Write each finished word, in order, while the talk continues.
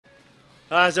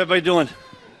How's everybody doing?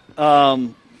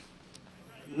 Nothing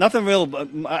real.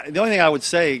 But the only thing I would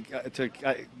say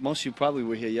most of you probably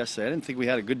were here yesterday. I didn't think we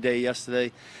had a good day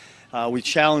yesterday. We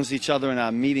challenged each other in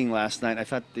our meeting last night. I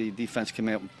thought the defense came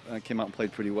out and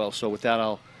played pretty well. So with that,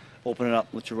 I'll open it up.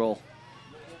 Let you roll.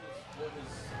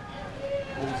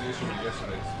 What was the issue with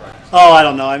yesterday's practice? Oh, I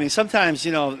don't know. I mean, sometimes,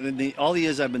 you know, all the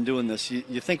years I've been doing this,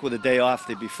 you think with a day off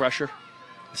they'd be fresher.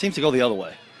 It seems to go the other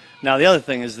way. Now, the other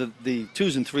thing is that the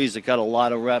 2s and 3s that got a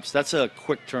lot of reps, that's a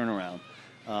quick turnaround.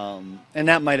 And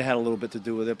that might have had a little bit to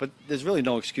do with it, but there's really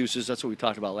no excuses. That's what we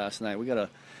talked about last night. We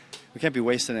can't be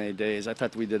wasting any days. I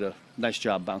thought we did a nice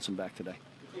job bouncing back today.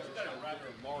 You've got a rather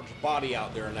large body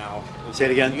out there now. Say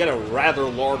it again? You got a rather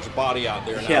large body out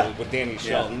there now with Danny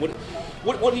Shelton. Yeah.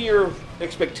 What are your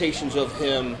expectations of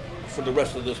him for the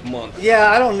rest of this month?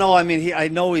 Yeah, I don't know. I mean, I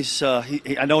know he's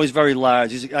very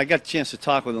large. I got a chance to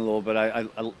talk with him a little bit.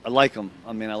 I like him.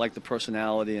 I mean, I like the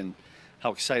personality and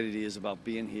how excited he is about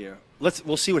being here.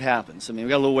 We'll see what happens. I mean, we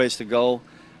got a little ways to go.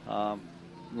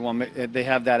 They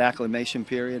have that acclimation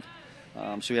period,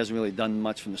 so he hasn't really done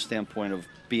much from the standpoint of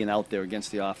being out there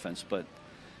against the offense. But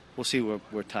we'll see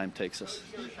where time takes us.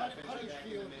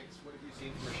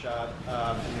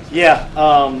 Yeah,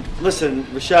 listen,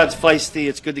 Rashad's feisty.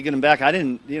 It's good to get him back. I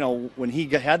didn't, when he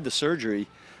had the surgery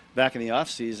back in the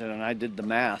offseason and I did the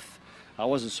math, I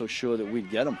wasn't so sure that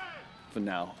we'd get him for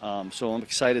now. So I'm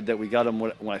excited that we got him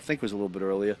when I think was a little bit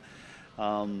earlier.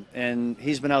 And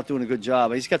he's been out doing a good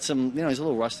job. He's got some, he's a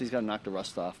little rusty. He's got to knock the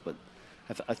rust off, but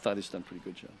I thought he's done a pretty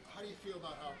good job. How do you feel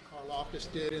about how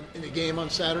Karlaftis did in the game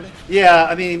on Saturday? Yeah,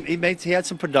 I mean, he had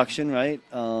some production, right?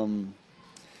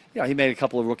 Yeah, he made a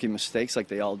couple of rookie mistakes like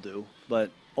they all do. But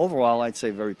overall, I'd say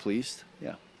very pleased.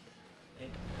 Yeah.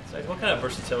 So what kind of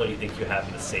versatility do you think you have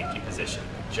in the safety position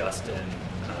with Justin,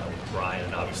 with Brian,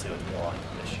 and obviously with Juan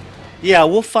this year? Yeah,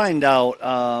 we'll find out.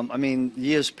 I mean,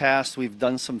 years past, we've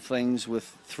done some things with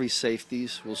 3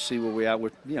 safeties. We'll see where we are.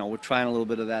 We're trying a little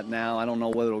bit of that now. I don't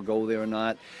know whether it'll go there or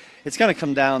not. It's going to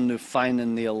come down to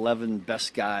finding the 11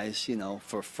 best guys,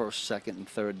 for first, second, and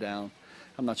third down.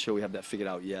 I'm not sure we have that figured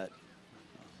out yet.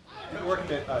 You worked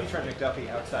at Trent McDuffie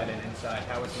outside and inside.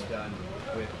 How has he done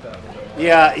with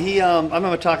Yeah, I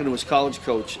remember talking to his college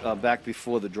coach back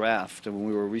before the draft when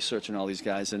we were researching all these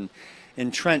guys, and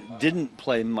Trent didn't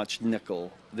play much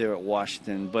nickel there at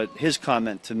Washington, but his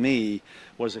comment to me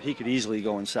was that he could easily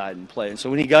go inside and play. And so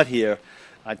when he got here,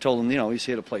 I told him, he's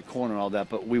here to play corner and all that,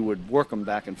 but we would work him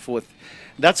back and forth.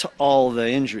 That's all the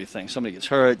injury thing. Somebody gets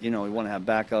hurt, we want to have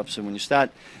backups, and when you start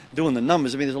doing the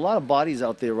numbers, I mean, there's a lot of bodies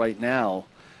out there right now.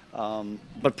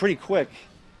 But pretty quick,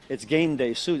 it's game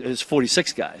day. It's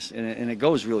 46 guys, and it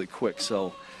goes really quick.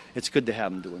 So it's good to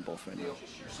have them doing both right now. It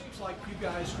seems like you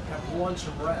guys have won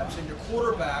some reps, and your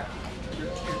quarterback, your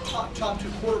top 2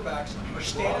 quarterbacks are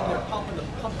standing there pumping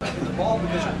the ball.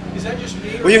 Because is that just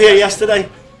me? Were you here yesterday?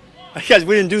 Guys,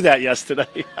 we didn't do that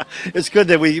yesterday. It's good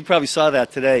that you probably saw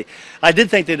that today. I did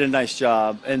think they did a nice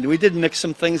job, and we did mix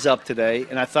some things up today,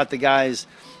 and I thought the guys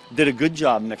did a good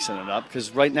job mixing it up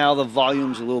because right now the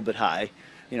volume's a little bit high,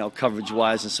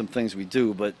 coverage-wise and some things we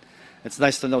do, but it's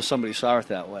nice to know somebody saw it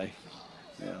that way.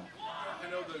 I know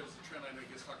there's a trend, I know you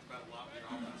guys talked about a lot with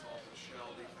your offense, all the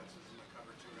shell defenses and the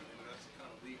cover two, and that's kind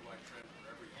of a league-wide trend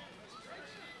for every offense.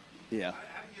 Yeah.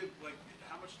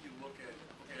 How much do you look at,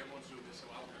 okay, everyone's doing this, so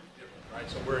I'm going to be different,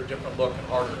 right? So we're a different look and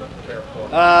harder to prepare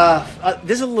for.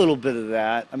 There's a little bit of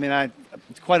that. I mean,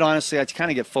 quite honestly, I kind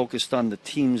of get focused on the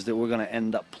teams that we're going to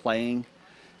end up playing,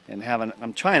 and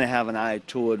I'm trying to have an eye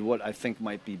toward what I think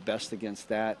might be best against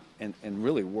that, and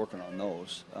really working on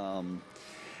those.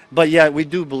 But yeah, we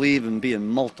do believe in being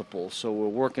multiple, so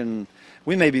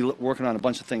we may be working on a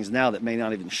bunch of things now that may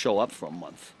not even show up for a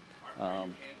month. I know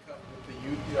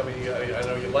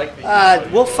you like the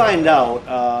youth. We'll find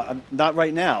out. Not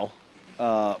right now,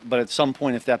 but at some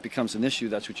point, if that becomes an issue,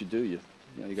 that's what you do. You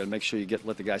got to make sure you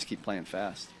let the guys keep playing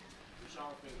fast.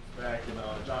 Back and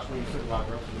Josh Williams took a lot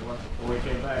of reps when he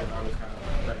came back. I was kind of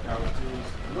that kind of teams.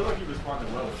 It looked like he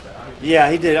responded well with that. Yeah,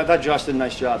 he did. I thought Josh did a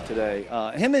nice job today.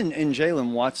 Him and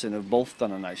Jalen Watson have both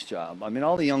done a nice job. I mean,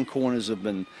 all the young corners have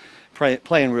been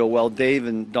playing real well. Dave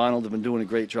and Donald have been doing a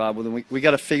great job with them. We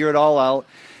got to figure it all out.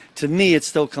 To me, it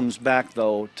still comes back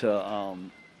though to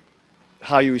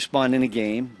how you respond in a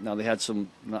game. Now they got some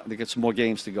more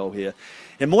games to go here,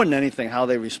 and more than anything, how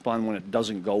they respond when it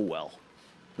doesn't go well.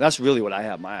 That's really what I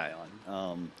have my eye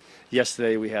on.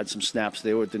 Yesterday we had some snaps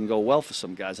there where it didn't go well for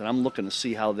some guys, and I'm looking to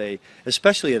see how they,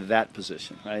 especially at that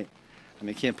position, right? I mean,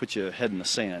 you can't put your head in the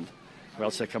sand, or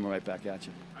else they're coming right back at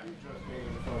you. How do you judge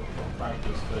games from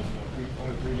practice? Because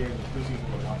only 3 games of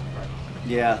preseason, but lots of practice.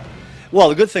 Yeah. Well,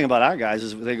 the good thing about our guys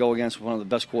is they go against one of the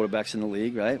best quarterbacks in the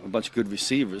league, right? A bunch of good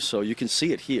receivers, so you can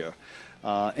see it here.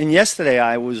 And yesterday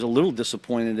I was a little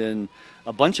disappointed in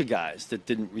a bunch of guys that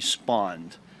didn't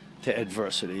respond to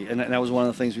adversity, and that was one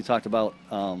of the things we talked about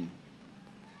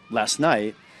last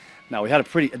night. Now, we had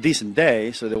a decent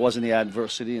day, so there wasn't the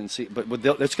adversity, but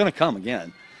it's going to come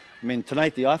again. I mean,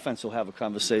 tonight the offense will have a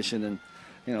conversation, and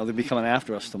they'll be coming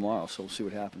after us tomorrow, so we'll see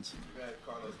what happens. You've had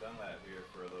Carlos Dunlap here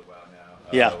for a little while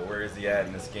now. Yeah. Where is he at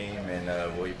in this game,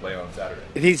 and will he play on Saturday?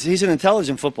 He's an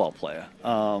intelligent football player,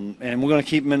 and we're going to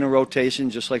keep him in a rotation,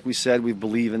 just like we said. We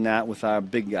believe in that with our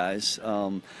big guys.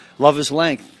 Love his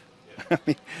length. I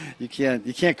mean, you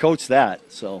can't coach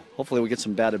that. So hopefully we get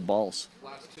some batted balls.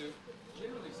 Last two.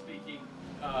 Generally speaking,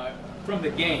 from the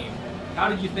game, how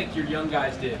did you think your young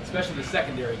guys did, especially the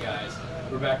secondary guys?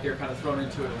 Were back there kind of thrown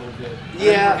into it a little bit. Yeah.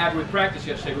 You were happy with practice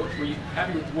yesterday. Were you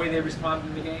happy with the way they responded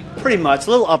in the game? Pretty much, a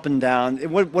little up and down.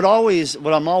 What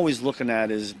I'm always looking at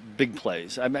is big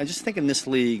plays. I just think in this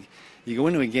league, you go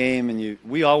into a game and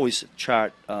we always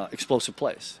chart explosive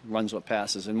plays, runs or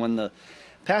passes, and when the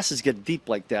passes get deep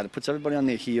like that, it puts everybody on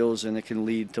their heels and it can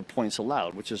lead to points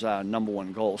allowed, which is our number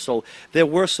one goal. So there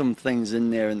were some things in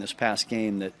there in this past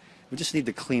game that we just need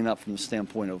to clean up from the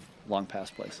standpoint of long pass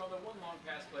plays. So the one long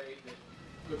pass play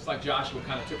that looks like Joshua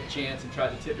kind of took a chance and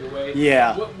tried to tip it away.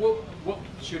 Yeah. What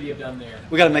should he have done there?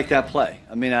 We got to make that play.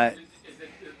 I mean, Did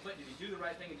he do the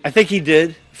right thing? I think he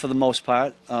did for the most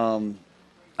part. I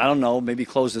don't know. Maybe he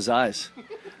closed his eyes.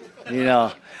 I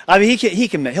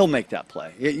mean, he'll make that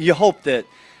play. You hope that,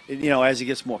 as he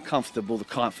gets more comfortable, the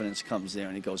confidence comes there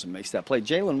and he goes and makes that play.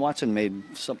 Jalen Watson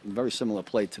made something very similar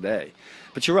play today,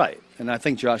 but you're right, and I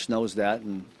think Josh knows that,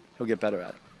 and he'll get better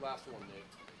at it. Last one, Nick.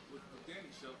 With Danny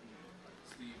Shelton,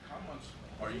 Steve, how much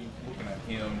are you looking at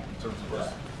him in terms of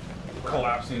just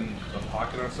collapsing the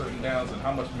pocket on certain downs, and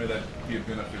how much may that be a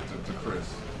benefit to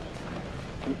Chris?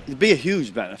 It'd be a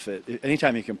huge benefit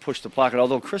anytime you can push the pocket,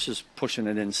 although Chris is pushing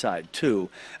it inside too.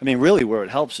 I mean, really where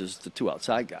it helps is the two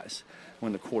outside guys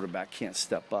when the quarterback can't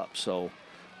step up. So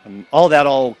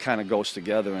all kind of goes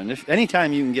together, and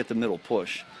anytime you can get the middle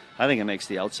push, I think it makes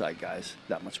the outside guys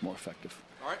that much more effective.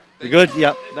 All right. You good?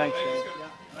 Yep. Thanks.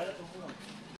 Thanks.